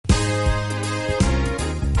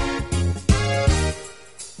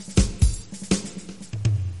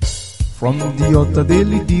From the altar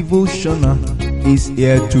daily devotional is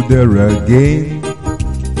here to there again.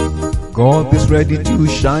 God is ready to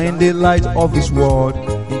shine the light of His word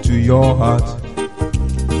into your heart.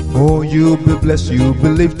 Oh, you'll be blessed, you'll be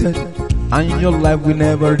lifted, and your life will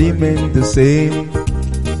never remain the same.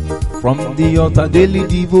 From the altar daily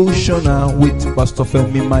devotional with Pastor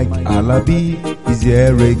Femi Mike Alabi is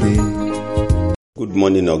here again. Good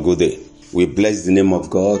morning or good day. We bless the name of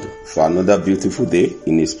God for another beautiful day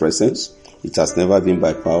in His presence. It has never been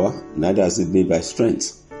by power, neither has it been by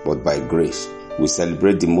strength, but by grace. We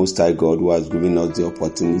celebrate the Most High God who has given us the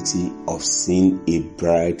opportunity of seeing a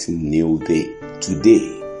bright new day. Today,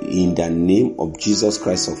 in the name of Jesus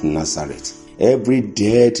Christ of Nazareth, every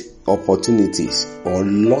dead opportunities or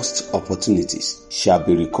lost opportunities shall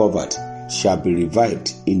be recovered, shall be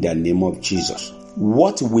revived in the name of Jesus.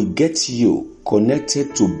 What will get you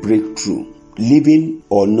connected to breakthrough, living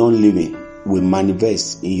or non-living, will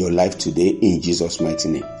manifest in your life today in Jesus' mighty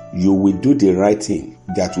name. You will do the right thing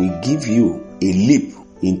that will give you a leap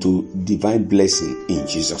into divine blessing in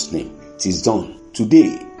Jesus' name. It is done.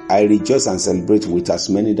 Today, I rejoice and celebrate with as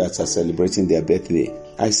many that are celebrating their birthday.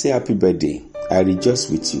 I say happy birthday. I rejoice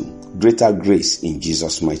with you. Greater grace in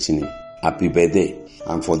Jesus' mighty name. Happy birthday.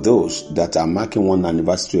 And for those that are marking one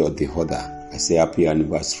anniversary or the other, I say happy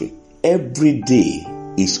anniversary. Every day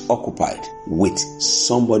is occupied with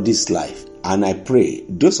somebody's life. And I pray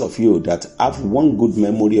those of you that have one good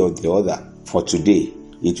memory or the other for today,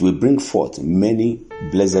 it will bring forth many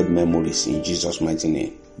blessed memories in Jesus' mighty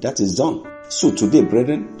name. That is done. So today,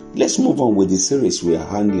 brethren, let's move on with the series we are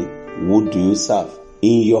handling. Who do you serve?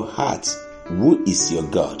 In your heart, who is your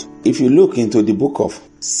God? If you look into the book of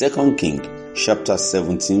 2 Kings, chapter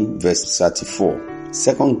 17, verse 34,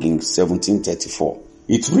 2 Kings 17:34.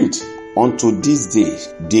 It reads, Unto this day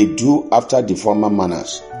they do after the former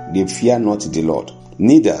manners, they fear not the Lord,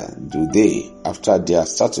 neither do they after their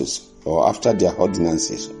statutes, or after their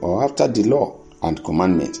ordinances, or after the law and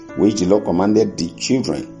commandment, which the Lord commanded the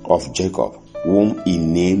children of Jacob, whom He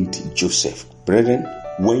named Joseph. Brethren,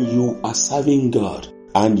 when you are serving God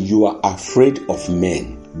and you are afraid of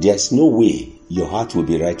men, there's no way your heart will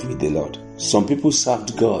be right with the Lord. Some people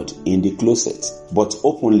served God in the closet, but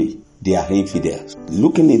openly they are infidels.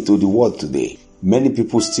 Looking into the world today, many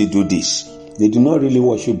people still do this. They do not really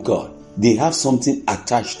worship God. They have something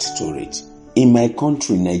attached to it. In my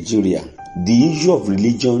country, Nigeria, the issue of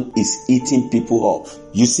religion is eating people up.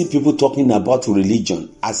 You see people talking about religion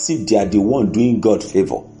as if they are the one doing God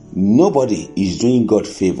favor. Nobody is doing God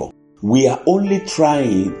favor. We are only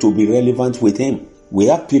trying to be relevant with Him. We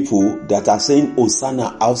have people that are saying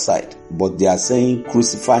Hosanna outside, but they are saying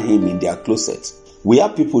crucify Him in their closet. We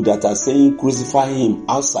have people that are saying crucify Him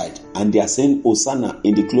outside, and they are saying Hosanna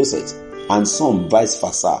in the closet, and some vice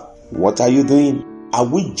versa. What are you doing? Are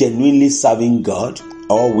we genuinely serving God,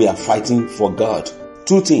 or we are fighting for God?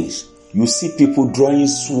 Two things. You see people drawing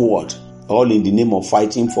sword, all in the name of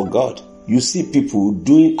fighting for God. You see people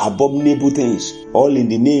doing abominable things, all in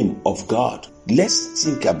the name of God. Let's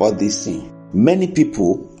think about this thing. Many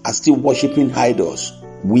people are still worshiping idols.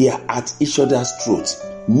 We are at each other's throat.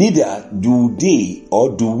 Neither do they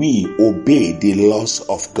or do we obey the laws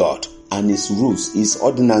of God and His rules, His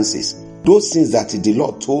ordinances. Those things that the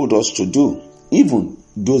Lord told us to do. Even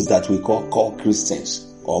those that we call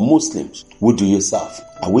Christians or Muslims. Who do you serve?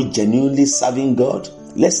 Are we genuinely serving God?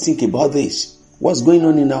 Let's think about this. What's going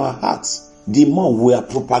on in our hearts? The more we are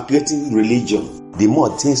propagating religion, the more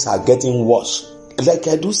things are getting worse. Like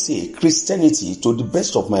I do say, Christianity, to the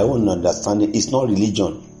best of my own understanding, is not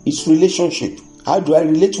religion. It's relationship. How do I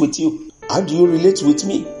relate with you? How do you relate with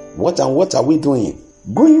me? What are we doing?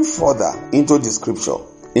 Going further into the scripture,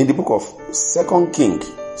 in the book of 2 Kings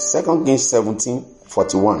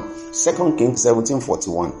 17:41. 2 Kings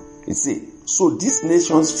 17:41. It says, So these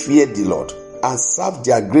nations feared the Lord and served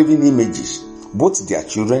their graven images, both their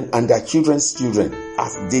children and their children's children,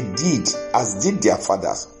 as did their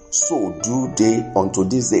fathers. So do they unto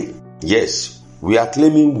this day. Yes, we are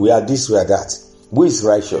claiming we are this, we are that. Who is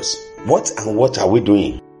righteous? What are we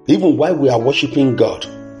doing? Even while we are worshiping God,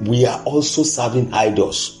 we are also serving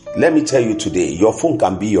idols. Let me tell you today, your phone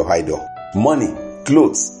can be your idol. Money,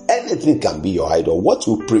 clothes, anything can be your idol. What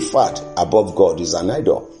you preferred above God is an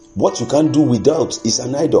idol. What you can't do without is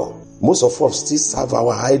an idol. Most of us still serve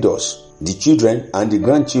our idols. The children and the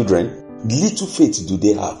grandchildren, little faith do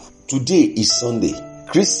they have. Today is Sunday.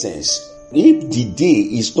 Christians, if the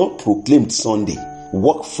day is not proclaimed Sunday,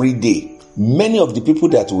 work-free day, many of the people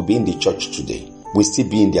that will be in the church today will still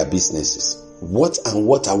be in their businesses.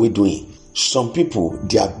 What are we doing? Some people,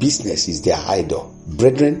 their business is their idol.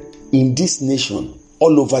 Brethren, in this nation,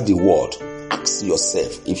 all over the world, Ask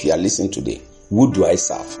yourself, if you are listening today, who do I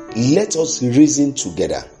serve? Let us reason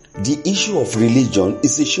together. The issue of religion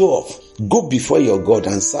is a show off. Go before your God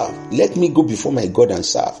and serve. Let me go before my God and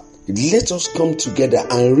serve. Let us come together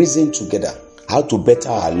and reason together how to better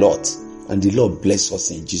our lot. And the Lord bless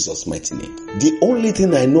us in Jesus' mighty name. The only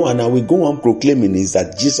thing I know and I will go on proclaiming is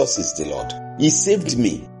that Jesus is the Lord. He saved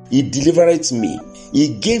me. He delivered me.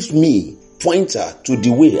 He gave me pointer to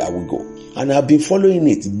the way I will go. And I've been following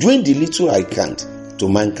it, doing the little I can to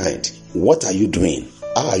mankind. What are you doing?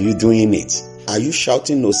 How are you doing it? Are you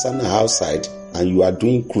shouting Hosanna outside and you are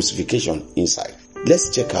doing crucifixion inside?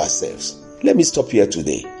 Let's check ourselves. Let me stop here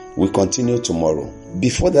today. We'll continue tomorrow.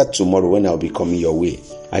 Before that tomorrow, when I'll be coming your way,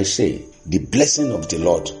 I say, the blessing of the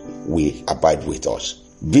Lord will abide with us.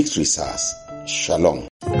 Victory is ours. Shalom.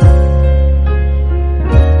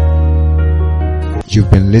 You've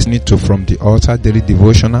been listening to From the Altar Daily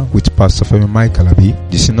Devotional with Pastor Femi Mike Alabi,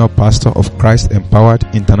 the Senior Pastor of Christ Empowered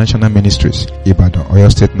International Ministries, Ibadan, Oyo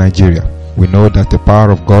State, Nigeria. We know that the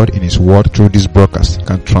power of God in His Word through this broadcast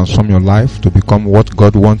can transform your life to become what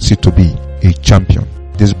God wants you to be, a champion.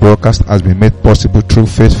 This broadcast has been made possible through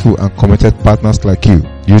faithful and committed partners like you.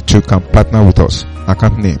 You too can partner with us.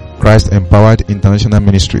 Account name, Christ Empowered International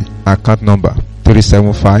Ministry. Account number,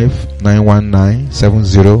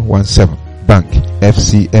 375-919-7017. Bank,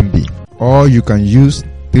 FCMB. Or you can use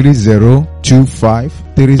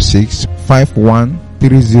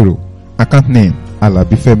 3025365130. Account name,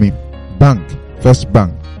 Alabi Femi. Bank, First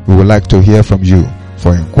Bank. We would like to hear from you.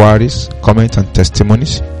 For inquiries, comments and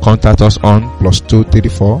testimonies, contact us on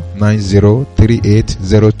 +234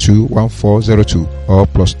 9038021402 or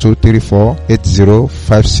 +234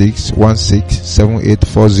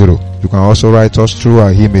 8056167840. You can also write us through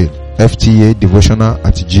our email,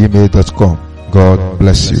 ftadevotional@gmail.com. God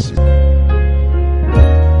bless you.